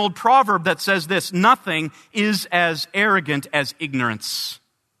 There's an old proverb that says this: nothing is as arrogant as ignorance.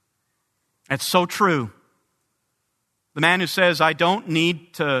 That's so true. The man who says, I don't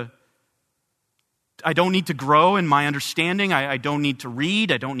need to grow in my understanding, I don't need to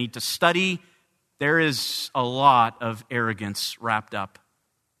read, I don't need to study, there is a lot of arrogance wrapped up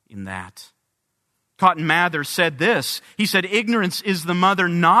in that. Cotton Mather said this. He said, ignorance is the mother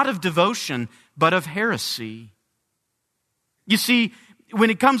not of devotion, but of heresy. You see, when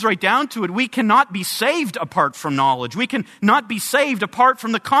it comes right down to it, we cannot be saved apart from knowledge. We cannot be saved apart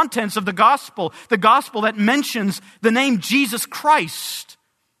from the contents of the gospel that mentions the name Jesus Christ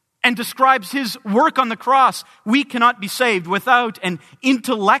and describes his work on the cross. We cannot be saved without an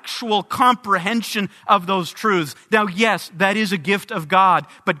intellectual comprehension of those truths. Now, yes, that is a gift of God,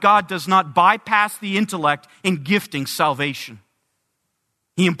 but God does not bypass the intellect in gifting salvation.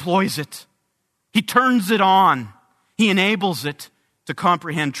 He employs it. He turns it on. He enables it to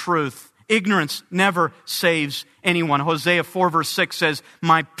comprehend truth. Ignorance never saves anyone. Hosea 4 verse 6 says,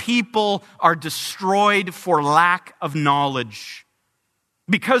 my people are destroyed for lack of knowledge.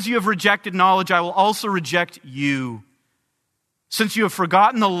 Because you have rejected knowledge, I will also reject you. Since you have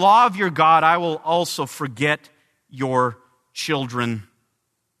forgotten the law of your God, I will also forget your children.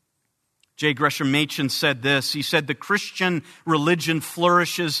 J. Gresham Machen said this. He said, the Christian religion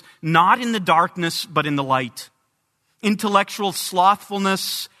flourishes not in the darkness, but in the light. Intellectual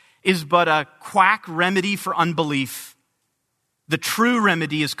slothfulness is but a quack remedy for unbelief. The true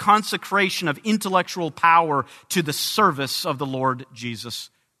remedy is consecration of intellectual power to the service of the Lord Jesus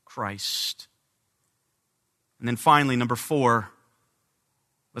Christ. And then finally, number 4,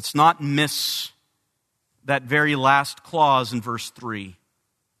 let's not miss that very last clause in verse 3.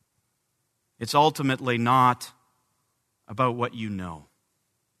 It's ultimately not about what you know.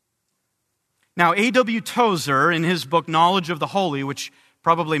 Now, A.W. Tozer, in his book Knowledge of the Holy, which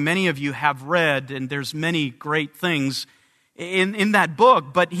probably many of you have read, and there's many great things in that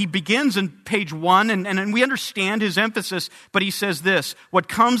book, but he begins in page 1, and we understand his emphasis, but he says this: what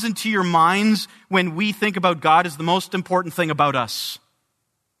comes into your minds when we think about God is the most important thing about us.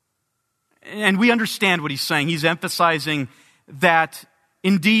 And we understand what he's saying. He's emphasizing that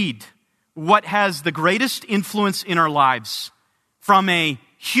indeed, what has the greatest influence in our lives from a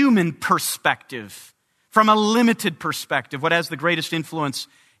human perspective, from a limited perspective, what has the greatest influence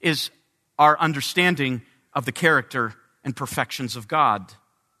is our understanding of the character and perfections of God.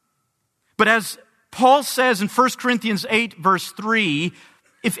 But as Paul says in 1 Corinthians 8, verse 3,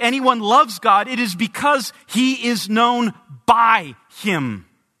 if anyone loves God, it is because he is known by him.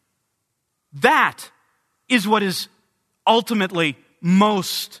 That is what is ultimately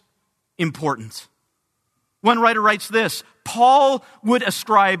most important. One writer writes this: Paul would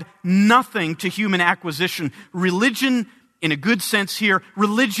ascribe nothing to human acquisition. Religion, in a good sense here,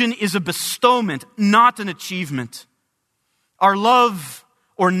 religion is a bestowment, not an achievement. Our love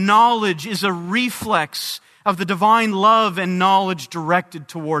or knowledge is a reflex of the divine love and knowledge directed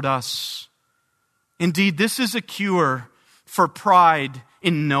toward us. Indeed, this is a cure for pride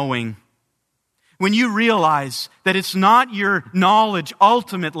in knowing. When you realize that it's not your knowledge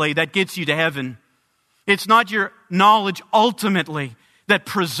ultimately that gets you to heaven, it's not your knowledge ultimately that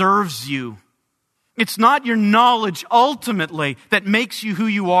preserves you. It's not your knowledge ultimately that makes you who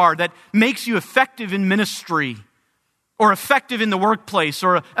you are, that makes you effective in ministry, or effective in the workplace,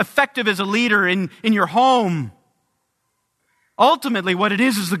 or effective as a leader in your home. Ultimately, what it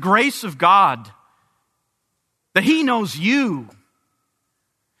is the grace of God, that He knows you.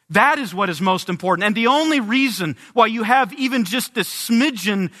 That is what is most important. And the only reason why you have even just this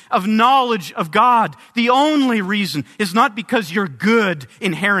smidgen of knowledge of God, the only reason is not because you're good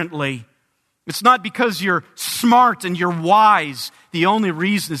inherently. It's not because you're smart and you're wise. The only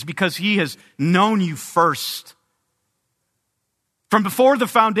reason is because He has known you first. From before the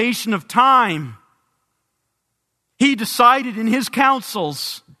foundation of time, He decided in His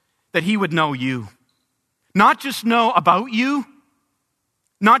counsels that He would know you. Not just know about you,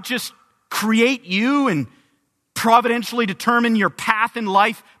 not just create you and providentially determine your path in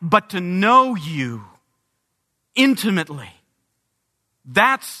life, but to know you intimately.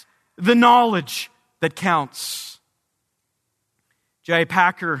 That's the knowledge that counts. J.I.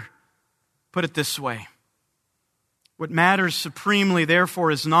 Packer put it this way: what matters supremely,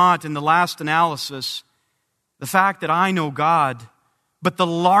 therefore, is not, in the last analysis, the fact that I know God, but the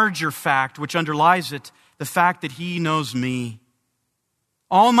larger fact which underlies it, the fact that He knows me.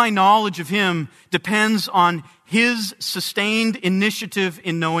 All my knowledge of Him depends on His sustained initiative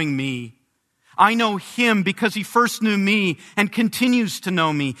in knowing me. I know Him because He first knew me and continues to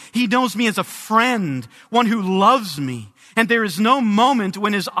know me. He knows me as a friend, one who loves me. And there is no moment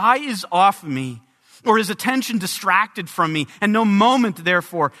when His eye is off me or His attention distracted from me, and no moment,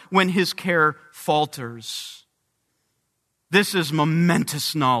 therefore, when His care falters. This is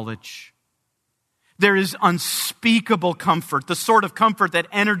momentous knowledge. There is unspeakable comfort, the sort of comfort that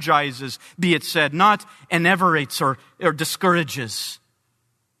energizes, be it said, not enervates or discourages.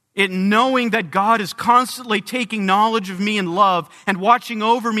 In knowing that God is constantly taking knowledge of me in love and watching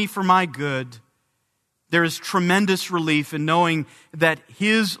over me for my good, there is tremendous relief in knowing that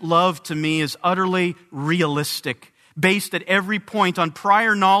His love to me is utterly realistic, based at every point on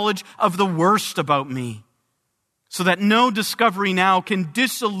prior knowledge of the worst about me, so that no discovery now can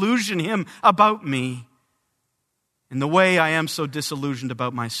disillusion Him about me in the way I am so disillusioned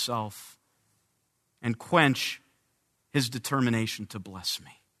about myself, and quench His determination to bless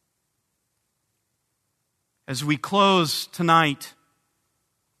me. As we close tonight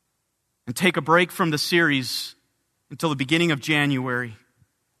and take a break from the series until the beginning of January,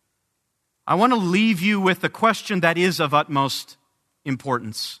 I want to leave you with a question that is of utmost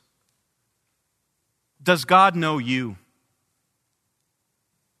importance. Does God know you?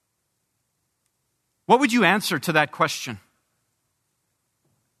 What would you answer to that question?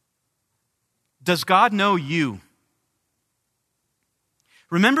 Does God know you?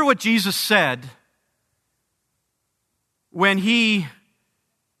 Remember what Jesus said when He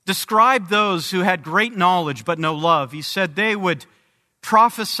described those who had great knowledge but no love. He said they would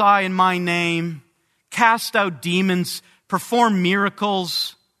prophesy in my name, cast out demons, perform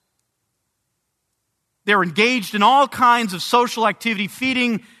miracles. They're engaged in all kinds of social activity,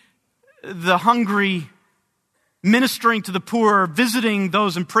 feeding the hungry, ministering to the poor, visiting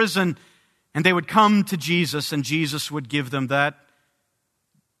those in prison, and they would come to Jesus, and Jesus would give them that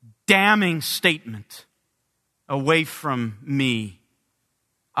damning statement: away from me,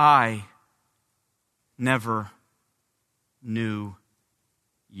 I never knew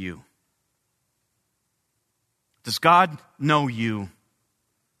you. Does God know you?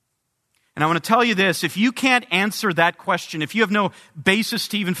 And I want to tell you this: if you can't answer that question, if you have no basis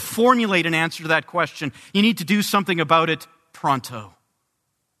to even formulate an answer to that question, you need to do something about it pronto.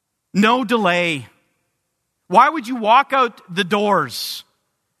 No delay. Why would you walk out the doors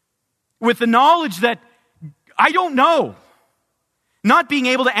with the knowledge that I don't know, not being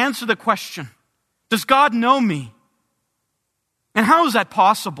able to answer the question, does God know me? And how is that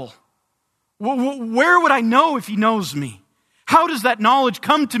possible? Where would I know if He knows me? How does that knowledge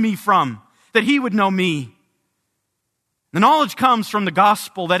come to me from, that He would know me? The knowledge comes from the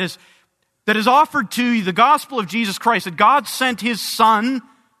gospel that is offered to you, the gospel of Jesus Christ, that God sent His Son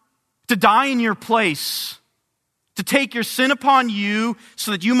to die in your place, to take your sin upon you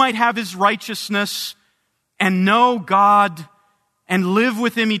so that you might have His righteousness and know God and live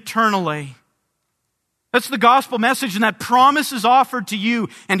with Him eternally. That's the gospel message, and that promise is offered to you.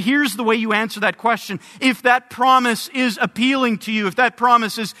 And here's the way you answer that question. If that promise is appealing to you, if that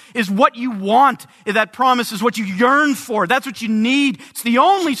promise is what you want, if that promise is what you yearn for, that's what you need, it's the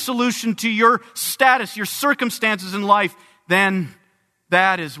only solution to your status, your circumstances in life, then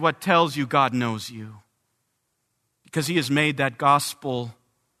that is what tells you God knows you. Because He has made that gospel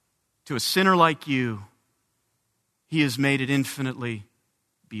to a sinner like you, He has made it infinitely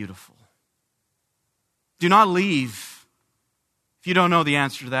beautiful. Do not leave if you don't know the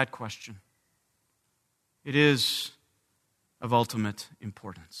answer to that question. It is of ultimate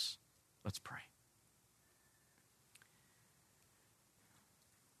importance. Let's pray.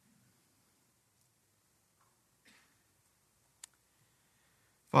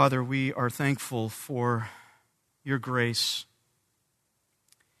 Father, we are thankful for your grace.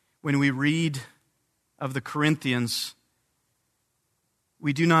 When we read of the Corinthians,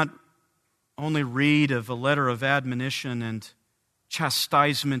 we do not only read of a letter of admonition and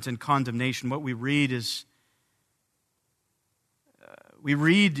chastisement and condemnation. What we read is, we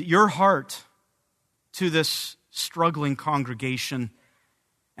read your heart to this struggling congregation.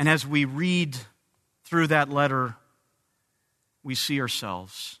 And as we read through that letter, we see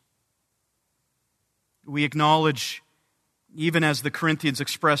ourselves. We acknowledge, even as the Corinthians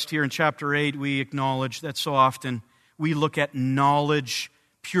expressed here in chapter 8, we acknowledge that so often we look at knowledge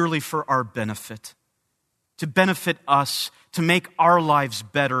purely for our benefit, to benefit us, to make our lives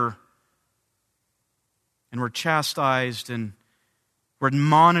better. And we're chastised and we're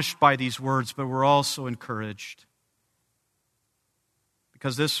admonished by these words, but we're also encouraged.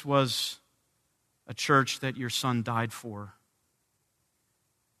 Because this was a church that your Son died for.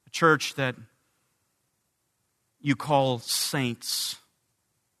 A church that you call saints.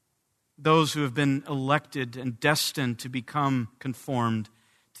 Those who have been elected and destined to become conformed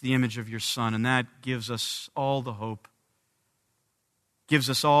to the image of your Son. And that gives us all the hope. Gives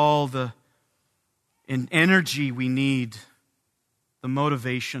us all the energy we need, the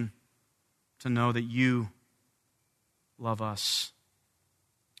motivation to know that you love us.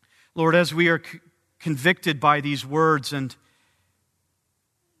 Lord, as we are convicted by these words and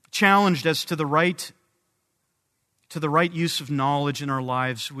challenged as to the right use of knowledge in our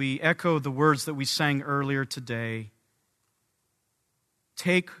lives, we echo the words that we sang earlier today.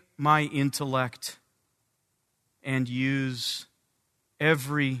 Take my intellect and use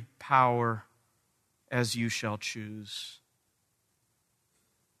every power as you shall choose.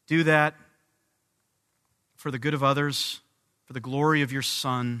 Do that for the good of others, for the glory of your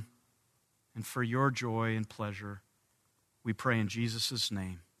Son, and for your joy and pleasure. We pray in Jesus'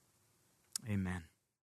 name. Amen.